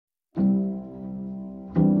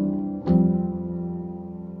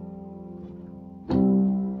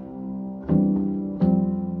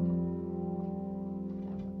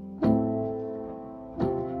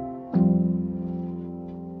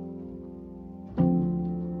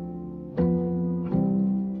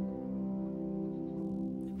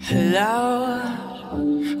Hello,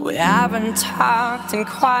 we haven't talked in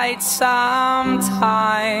quite some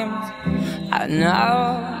time. I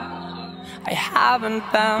know I haven't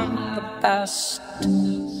been the best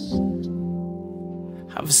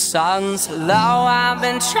of sons. Hello, I've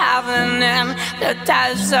been traveling in the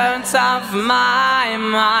deserts of my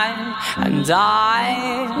mind, and I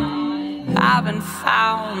haven't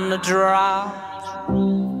found a drop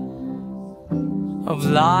of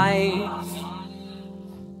life.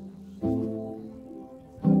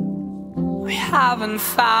 I haven't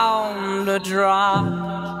found a drop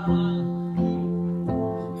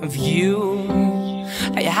of you.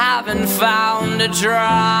 I haven't found a drop.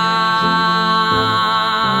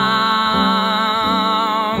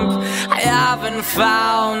 I haven't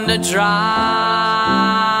found a drop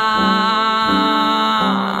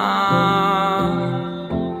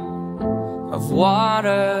of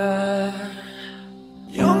water.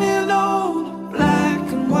 Young and old,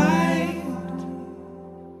 black and white,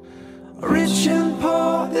 rich and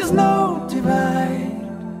poor, there's no divide.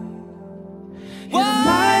 You're the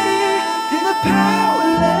mighty in the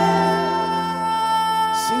powerland,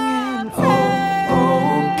 singing, oh, oh,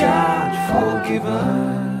 God, forgive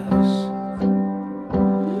us.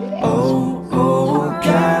 Oh, oh,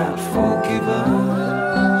 God, forgive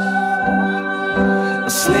us. A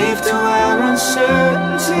slave to our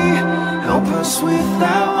uncertainty, help us with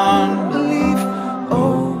our unbelief.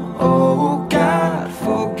 Oh, oh, God,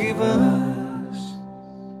 forgive us.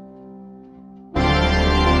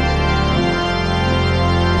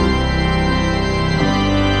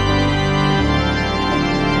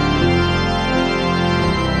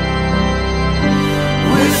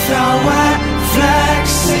 With our white flag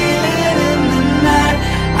sailing in the night,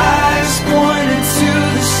 eyes pointed to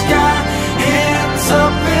the sky, hands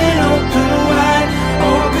up and open wide,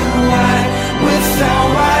 open wide. With our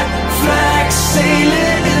white flag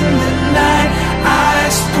sailing in the night,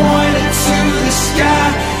 eyes pointed to the sky,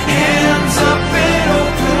 hands up and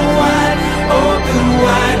open wide, open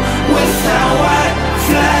wide. With our white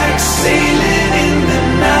flag sailing in the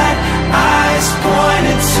night, eyes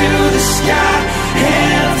pointed to the sky,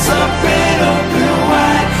 hands up and open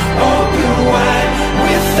wide, open wide.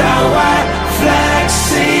 With our white flag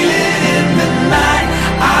sailing in the night,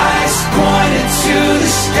 eyes pointed to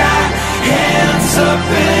the sky, hands up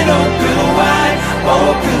and open wide,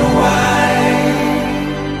 open wide.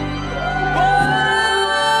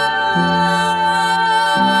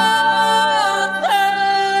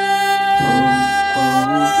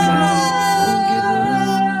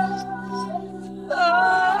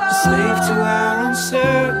 Slave to our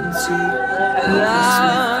uncertainty.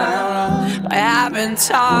 I haven't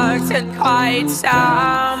talked in quite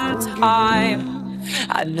some time.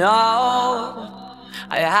 I know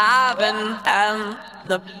I haven't been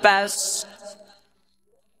the best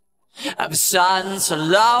of sons. So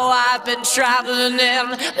low, I've been traveling in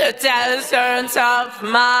the deserts of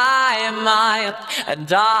my mind,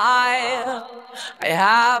 and I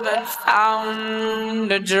haven't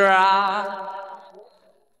found a drop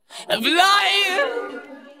of life.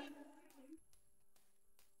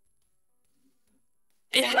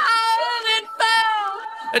 I haven't found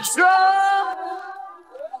a drop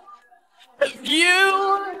of you.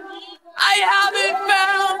 I haven't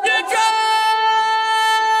found a drop.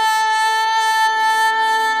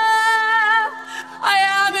 I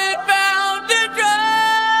haven't found a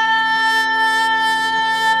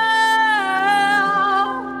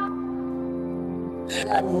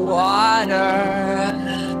drop of water.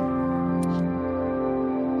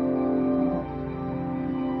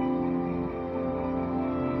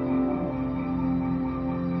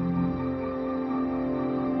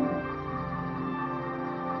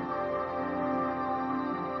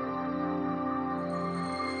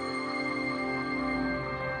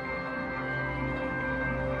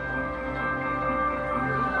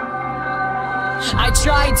 I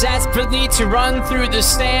try desperately to run through the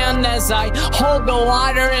sand as I hold the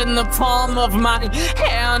water in the palm of my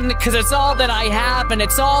hand, 'cause it's all that I have and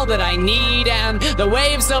it's all that I need, and the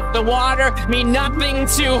waves of the water mean nothing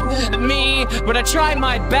to me. But I try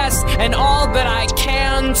my best and all that I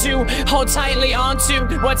can to hold tightly onto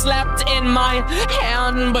what's left in my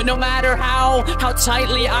hand. But no matter how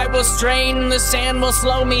tightly I will strain, the sand will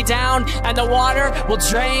slow me down and the water will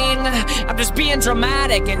drain. I'm just being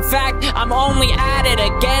dramatic. In fact, I'm only at it it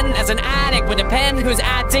again as an addict with a pen who's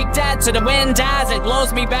addicted to the wind as it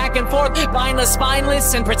blows me back and forth, mindless,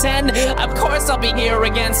 spineless, and pretend. Of course I'll be here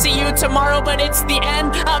again, see you tomorrow, but it's the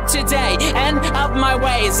end of today, end of my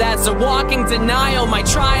ways. As a walking denial, my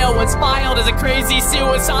trial was filed as a crazy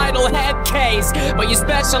suicidal head case. But you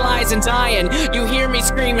specialize in dying, you hear me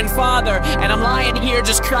screaming, Father, and I'm lying here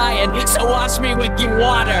just crying, so wash me with your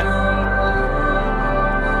water.